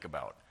and think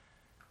about.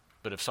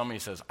 But if somebody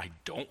says, I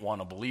don't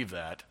want to believe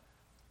that,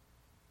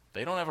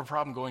 they don't have a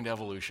problem going to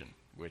evolution,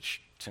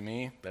 which to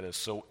me, that is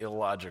so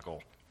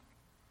illogical.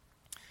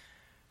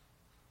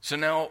 So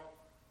now,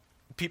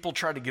 people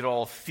try to get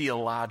all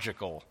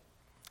theological,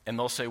 and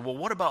they'll say, well,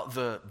 what about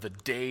the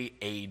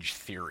day-age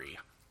theory?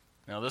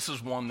 Now, this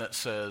is one that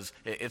says,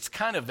 it's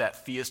kind of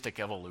that theistic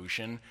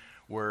evolution,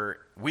 where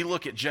we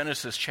look at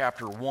Genesis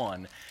chapter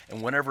 1,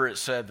 and whenever it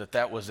said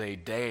that was a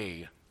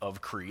day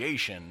of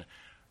creation,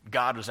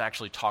 God was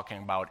actually talking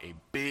about a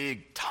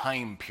big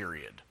time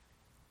period.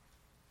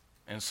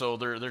 And so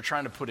they're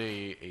trying to put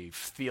a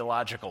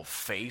theological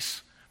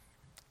face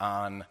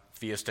on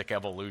theistic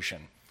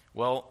evolution.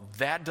 Well,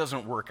 that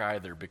doesn't work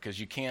either, because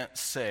you can't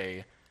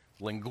say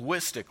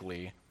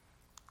linguistically,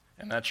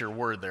 and that's your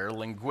word there,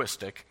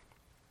 linguistic.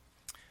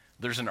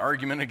 There's an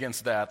argument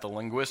against that, the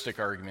linguistic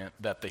argument,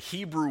 that the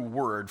Hebrew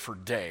word for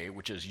day,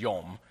 which is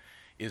yom,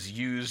 is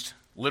used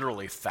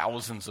literally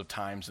thousands of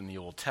times in the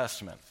Old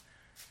Testament.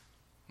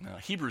 Now,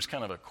 Hebrew is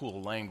kind of a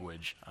cool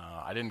language.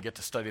 I didn't get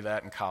to study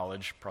that in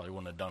college, probably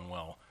wouldn't have done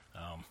well.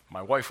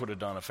 My wife would have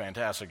done a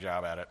fantastic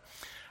job at it.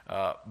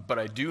 But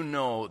I do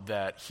know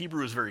that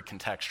Hebrew is very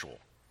contextual.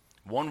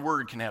 One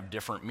word can have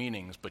different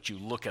meanings, but you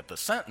look at the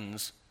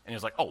sentence, and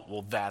it's like, oh,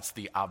 well, that's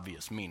the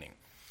obvious meaning.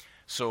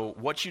 So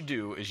what you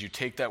do is you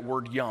take that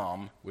word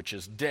yom, which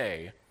is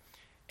day,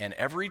 and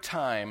every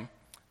time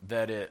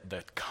that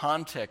the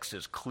context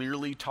is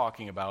clearly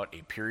talking about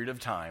a period of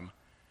time,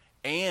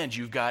 and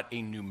you've got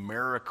a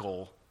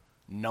numerical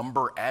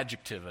number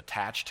adjective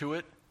attached to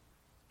it,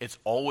 it's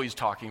always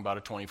talking about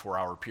a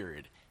 24-hour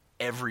period,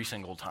 every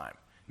single time.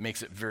 It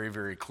makes it very,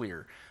 very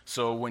clear.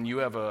 So when you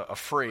have a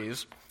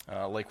phrase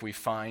like we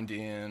find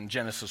in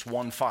Genesis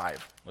 1:5,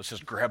 let's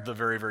just grab the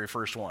very, very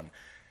first one.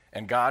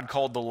 And God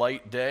called the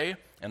light day,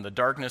 and the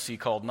darkness he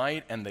called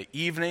night, and the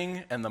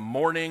evening and the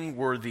morning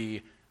were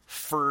the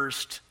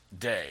first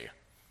day.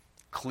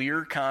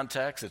 Clear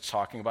context, it's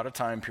talking about a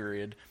time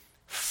period.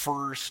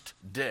 First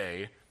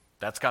day,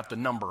 that's got the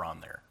number on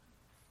there.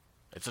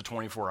 It's a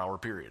 24-hour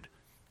period.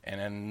 And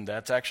then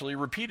that's actually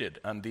repeated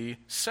on the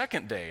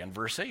second day in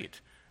verse 8.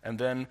 And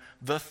then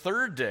the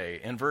third day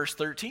in verse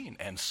 13.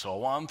 And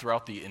so on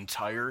throughout the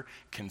entire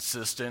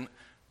consistent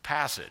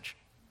passage.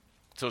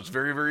 So it's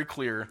very, very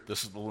clear.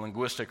 This is the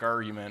linguistic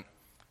argument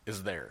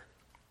is there.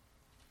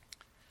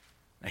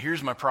 Now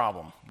here's my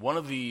problem. One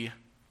of the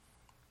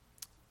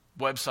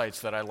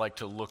websites that I like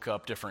to look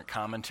up different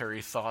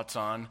commentary thoughts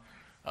on,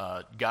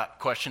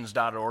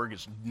 gotquestions.org,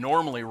 is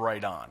normally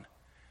right on.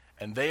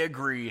 And they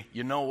agree,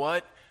 you know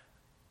what?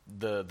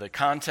 The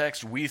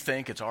context, we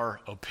think, it's our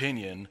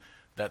opinion,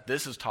 that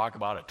this is talk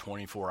about a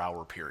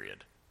 24-hour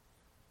period.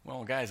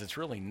 Well, guys, it's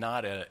really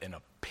not an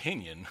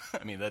opinion.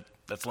 I mean,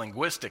 that's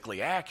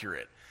linguistically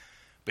accurate.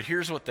 But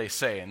here's what they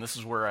say, and this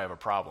is where I have a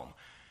problem.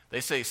 They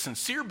say,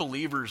 sincere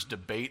believers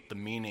debate the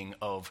meaning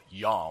of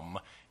yom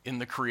in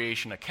the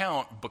creation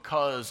account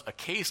because a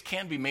case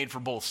can be made for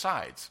both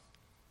sides.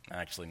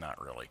 Actually,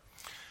 not really.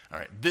 All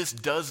right, this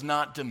does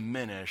not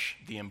diminish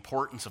the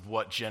importance of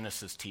what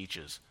Genesis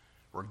teaches,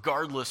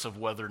 regardless of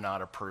whether or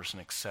not a person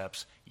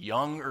accepts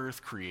young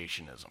earth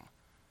creationism.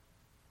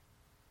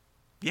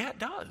 Yeah, it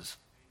does.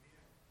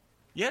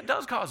 Yeah, it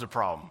does cause a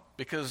problem,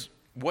 because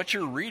what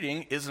you're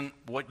reading isn't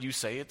what you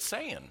say it's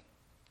saying.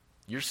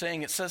 You're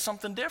saying it says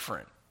something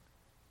different.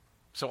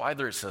 So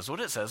either it says what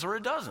it says or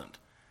it doesn't.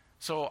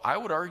 So I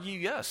would argue,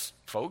 yes,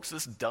 folks,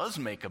 this does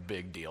make a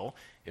big deal.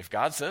 If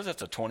God says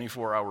it's a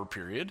 24-hour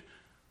period,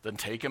 then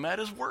take him at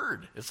his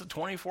word. It's a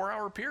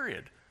 24-hour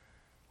period.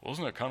 Well,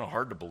 isn't it kind of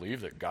hard to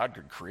believe that God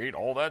could create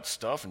all that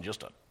stuff in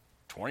just a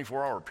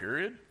 24-hour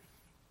period?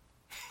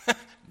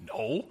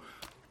 No.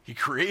 He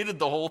created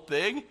the whole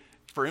thing.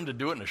 For him to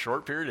do it in a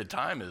short period of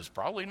time is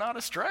probably not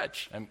a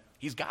stretch. And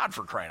he's God,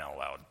 for crying out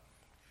loud.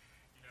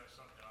 You know,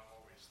 something I've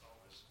always thought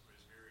was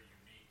very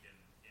unique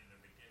in the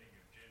beginning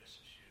of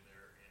Genesis here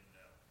there in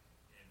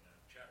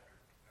chapter,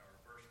 or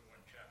verse 1,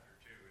 chapter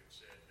 2, it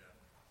said,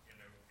 and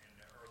the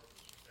earth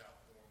was without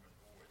form and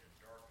void, and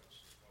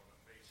darkness was on the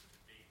face of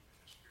the deep, and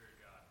the Spirit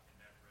of God,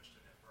 and that rest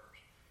of that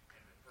verse.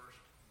 And the first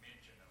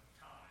mention of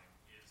time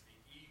is the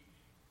evening.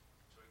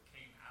 So it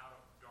came out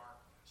of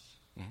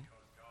darkness,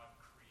 because God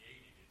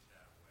created it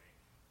that way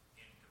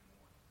into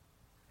morning.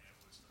 And it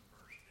was the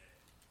first day.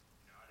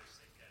 You know, I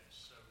just think that is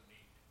so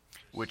neat.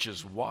 Which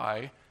is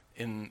why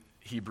in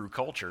Hebrew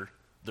culture,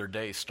 their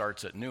day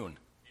starts at noon.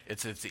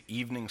 It's the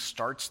evening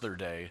starts their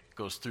day,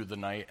 goes through the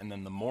night, and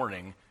then the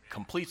morning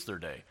completes their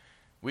day.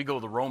 We go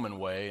the Roman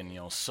way, and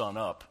sun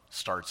up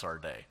starts our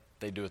day.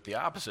 They do it the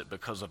opposite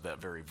because of that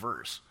very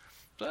verse.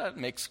 So that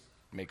makes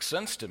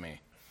sense to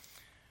me.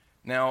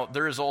 Now,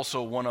 there is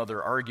also one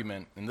other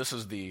argument, and this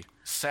is the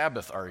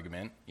Sabbath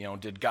argument.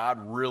 Did God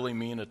really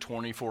mean a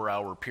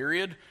 24-hour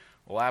period?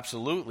 Well,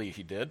 absolutely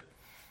he did.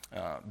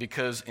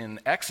 Because in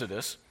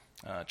Exodus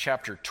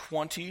chapter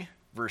 20,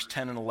 verse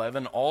 10 and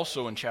 11,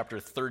 also in chapter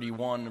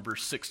 31,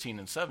 verse 16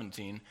 and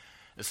 17,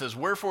 it says,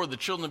 wherefore the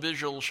children of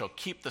Israel shall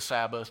keep the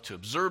Sabbath, to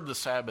observe the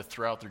Sabbath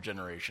throughout their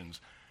generations,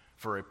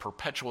 for a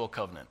perpetual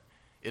covenant.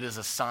 It is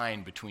a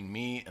sign between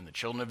me and the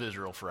children of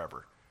Israel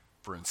forever.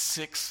 For in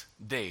 6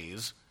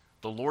 days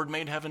the Lord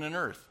made heaven and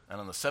earth,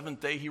 and on the seventh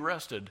day he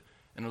rested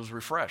and was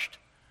refreshed.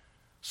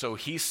 So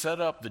he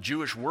set up the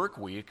Jewish work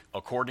week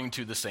according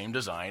to the same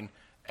design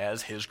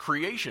as his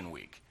creation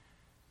week.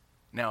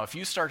 Now, if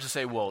you start to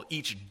say, well,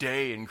 each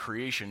day in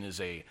creation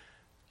is a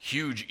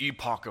huge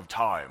epoch of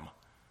time,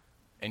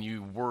 and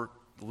you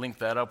link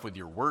that up with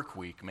your work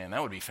week, man,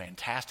 that would be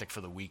fantastic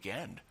for the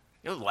weekend.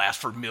 It would last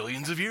for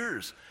millions of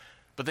years.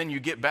 But then you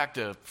get back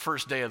to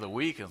first day of the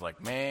week, and it's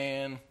like,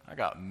 man, I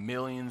got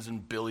millions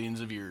and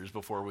billions of years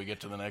before we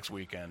get to the next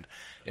weekend.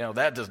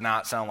 That does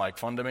not sound like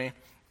fun to me.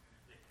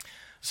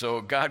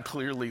 So God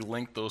clearly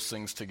linked those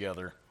things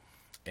together,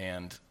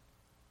 and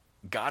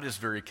God is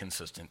very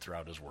consistent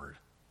throughout his word.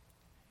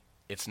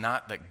 It's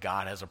not that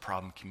God has a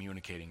problem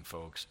communicating,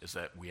 folks. It's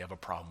that we have a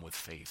problem with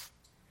faith.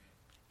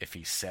 If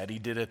he said he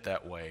did it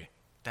that way,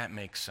 that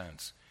makes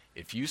sense.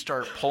 If you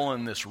start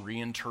pulling this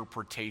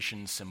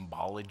reinterpretation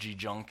symbology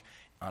junk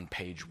on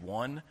page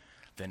 1,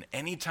 then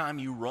anytime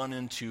you run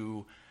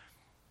into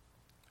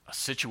a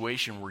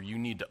situation where you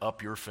need to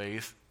up your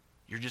faith,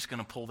 you're just going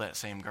to pull that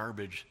same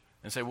garbage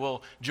and say,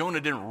 well,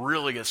 Jonah didn't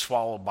really get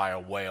swallowed by a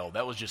whale.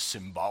 That was just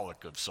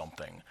symbolic of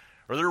something.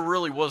 Or there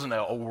really wasn't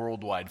a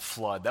worldwide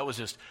flood. That was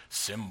just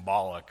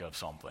symbolic of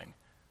something.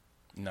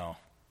 No.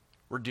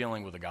 We're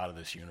dealing with the God of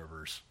this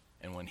universe.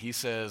 And when he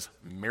says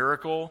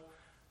miracle,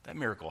 that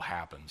miracle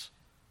happens.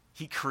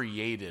 He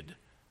created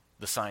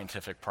the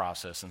scientific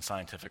process and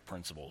scientific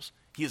principles.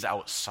 He is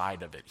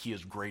outside of it. He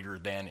is greater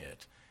than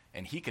it.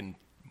 And he can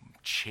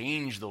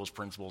change those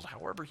principles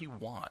however he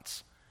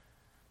wants.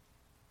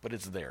 But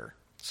it's there.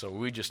 So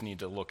we just need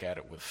to look at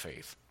it with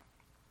faith.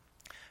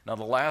 Now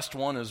the last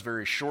one is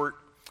very short.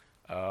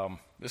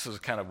 This is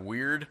kind of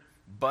weird,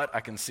 but I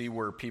can see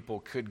where people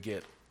could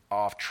get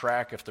off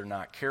track if they're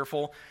not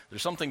careful.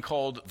 There's something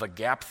called the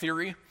gap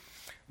theory.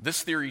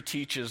 This theory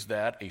teaches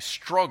that a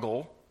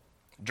struggle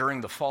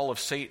during the fall of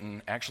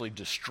Satan actually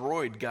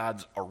destroyed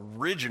God's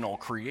original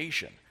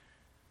creation.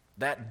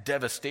 That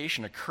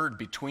devastation occurred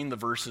between the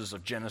verses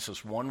of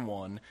Genesis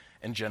 1:1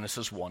 and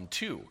Genesis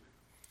 1:2.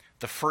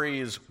 The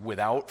phrase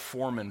without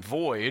form and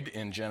void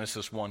in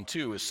Genesis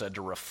 1:2 is said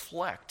to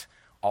reflect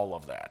all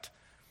of that.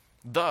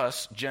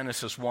 Thus,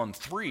 Genesis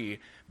 1:3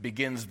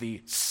 begins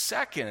the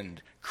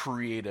second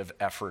creative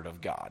effort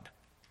of God.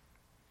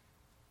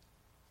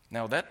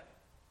 Now that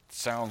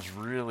sounds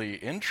really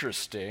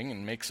interesting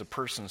and makes a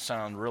person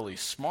sound really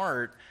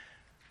smart,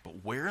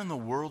 but where in the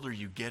world are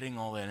you getting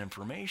all that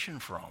information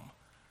from?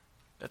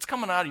 That's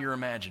coming out of your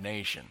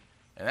imagination,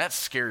 and that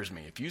scares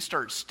me. If you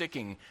start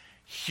sticking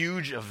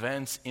huge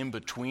events in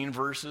between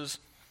verses,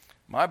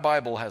 my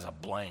Bible has a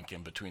blank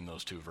in between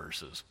those two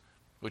verses,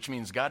 which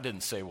means God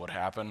didn't say what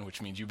happened,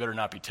 which means you better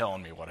not be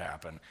telling me what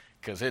happened,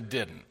 because it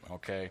didn't,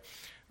 okay?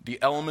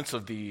 The elements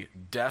of the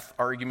death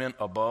argument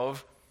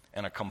above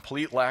and a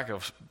complete lack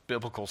of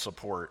biblical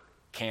support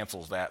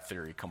cancels that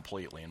theory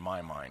completely in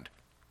my mind.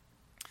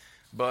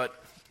 But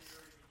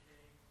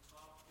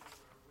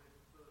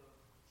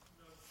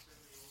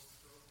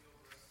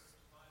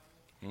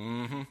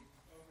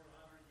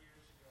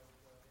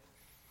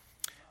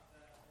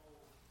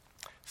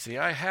see,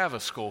 I have a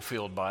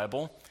Schofield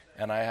Bible,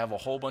 and I have a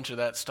whole bunch of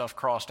that stuff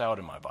crossed out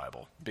in my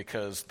Bible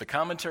because the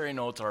commentary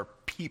notes are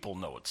people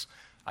notes.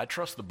 I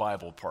trust the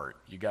Bible part.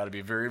 You got to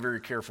be very, very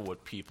careful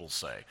what people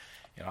say.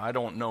 You know, I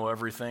don't know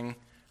everything.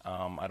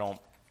 I don't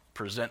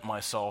present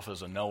myself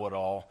as a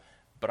know-it-all,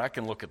 but I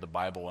can look at the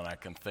Bible and I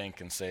can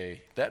think and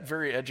say, that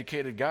very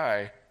educated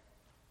guy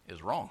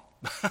is wrong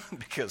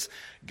because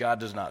God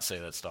does not say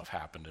that stuff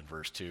happened in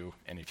verse 2.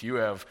 And if you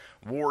have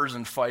wars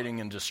and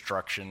fighting and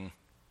destruction,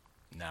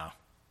 no,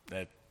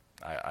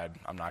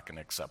 I'm not going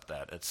to accept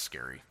that. It's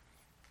scary.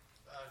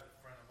 I have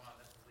a friend of mine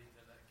that believed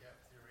in that gap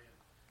theory,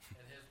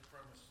 and his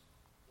premise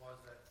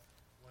was that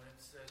when it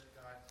said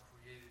God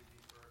created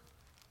the earth,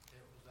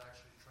 it was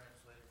actually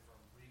translated from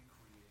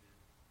recreated,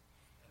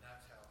 and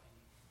that's how he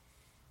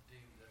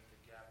deemed that the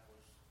gap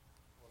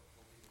was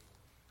believable.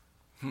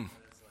 And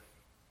it's like,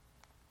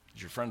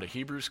 Is your friend a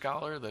Hebrew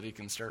scholar that he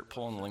can start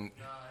pulling no, he was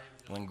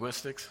just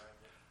linguistics?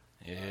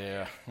 Yeah. He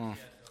has no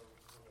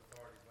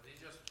authority, but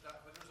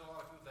but there's a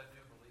lot of people that do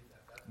believe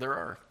that. That's There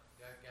are.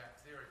 that gap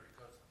theory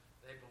because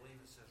they believe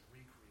it says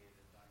recreated,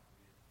 not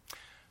created.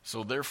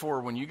 So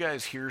therefore, when you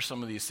guys hear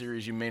some of these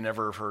theories, you may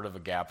never have heard of a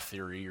gap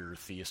theory or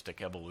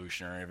theistic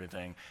evolution or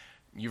everything.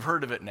 You've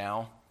heard of it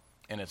now,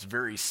 and it's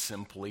very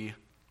simply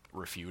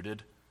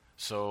refuted.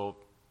 So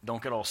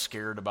don't get all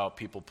scared about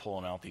people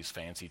pulling out these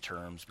fancy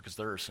terms because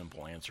there are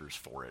simple answers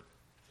for it.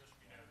 Just,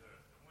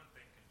 the one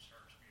thing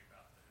concerns me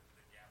about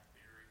the gap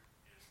theory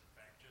is the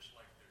fact, just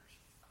like there's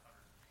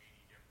 180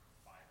 different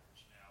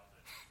Bibles now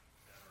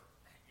that are,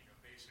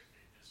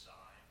 basically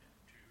designed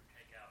to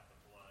take out the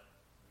blood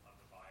of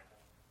the Bible.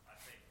 I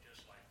think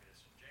just like this,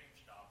 and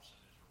James Dobson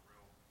is a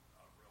real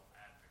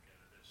advocate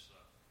of this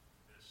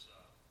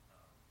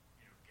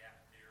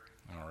gap theory.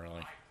 Oh,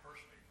 really? I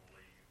personally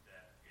believe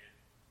that it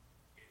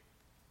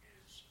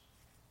is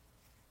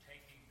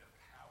taking the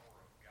power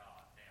of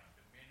God down,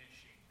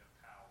 diminishing the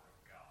power of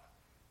God.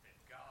 That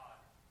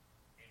God,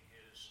 in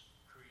His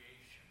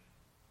creation,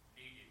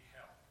 needed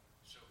help,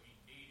 so He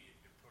needed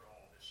to put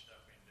all this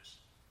stuff in this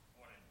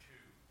 1 and 2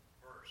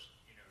 verse,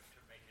 to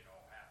make it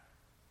all happen.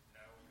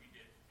 No, He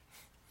didn't.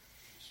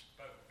 He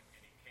spoke,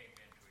 and it came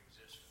into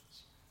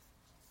existence.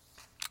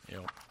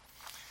 Yep.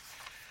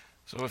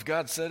 So if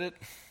God said it,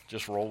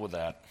 just roll with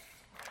that.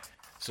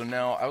 So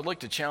now I would like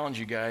to challenge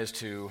you guys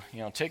to,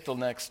 take the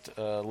next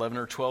 11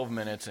 or 12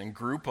 minutes and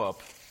group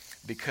up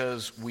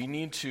because we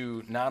need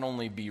to not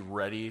only be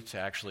ready to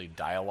actually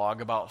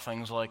dialogue about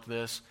things like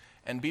this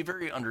and be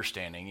very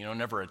understanding,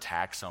 never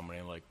attack somebody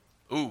like,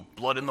 ooh,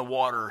 blood in the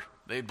water,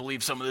 they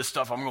believe some of this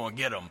stuff, I'm going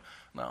to get them.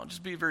 No,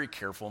 just be very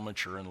careful,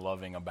 mature, and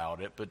loving about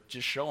it, but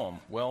just show them,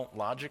 well,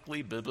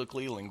 logically,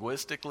 biblically,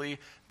 linguistically,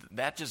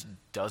 that just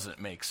doesn't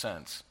make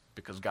sense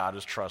because God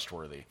is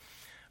trustworthy.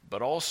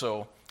 But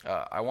also,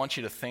 I want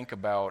you to think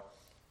about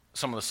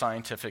some of the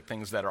scientific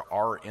things that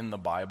are in the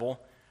Bible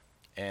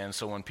And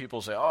so when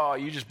people say, oh,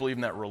 you just believe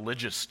in that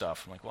religious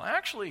stuff, I'm like, well,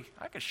 actually,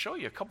 I could show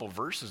you a couple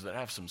verses that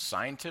have some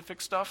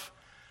scientific stuff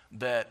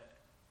that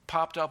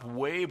popped up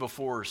way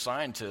before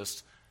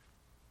scientists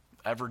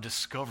ever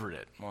discovered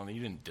it. Well,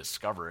 you didn't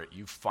discover it.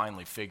 You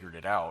finally figured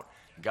it out.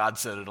 God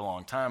said it a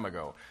long time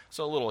ago.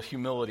 So a little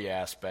humility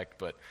aspect,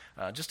 but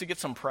just to get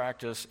some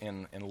practice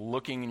in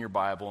looking in your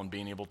Bible and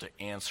being able to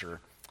answer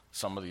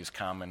some of these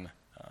common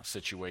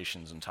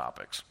situations and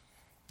topics.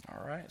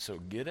 All right, so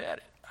get at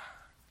it.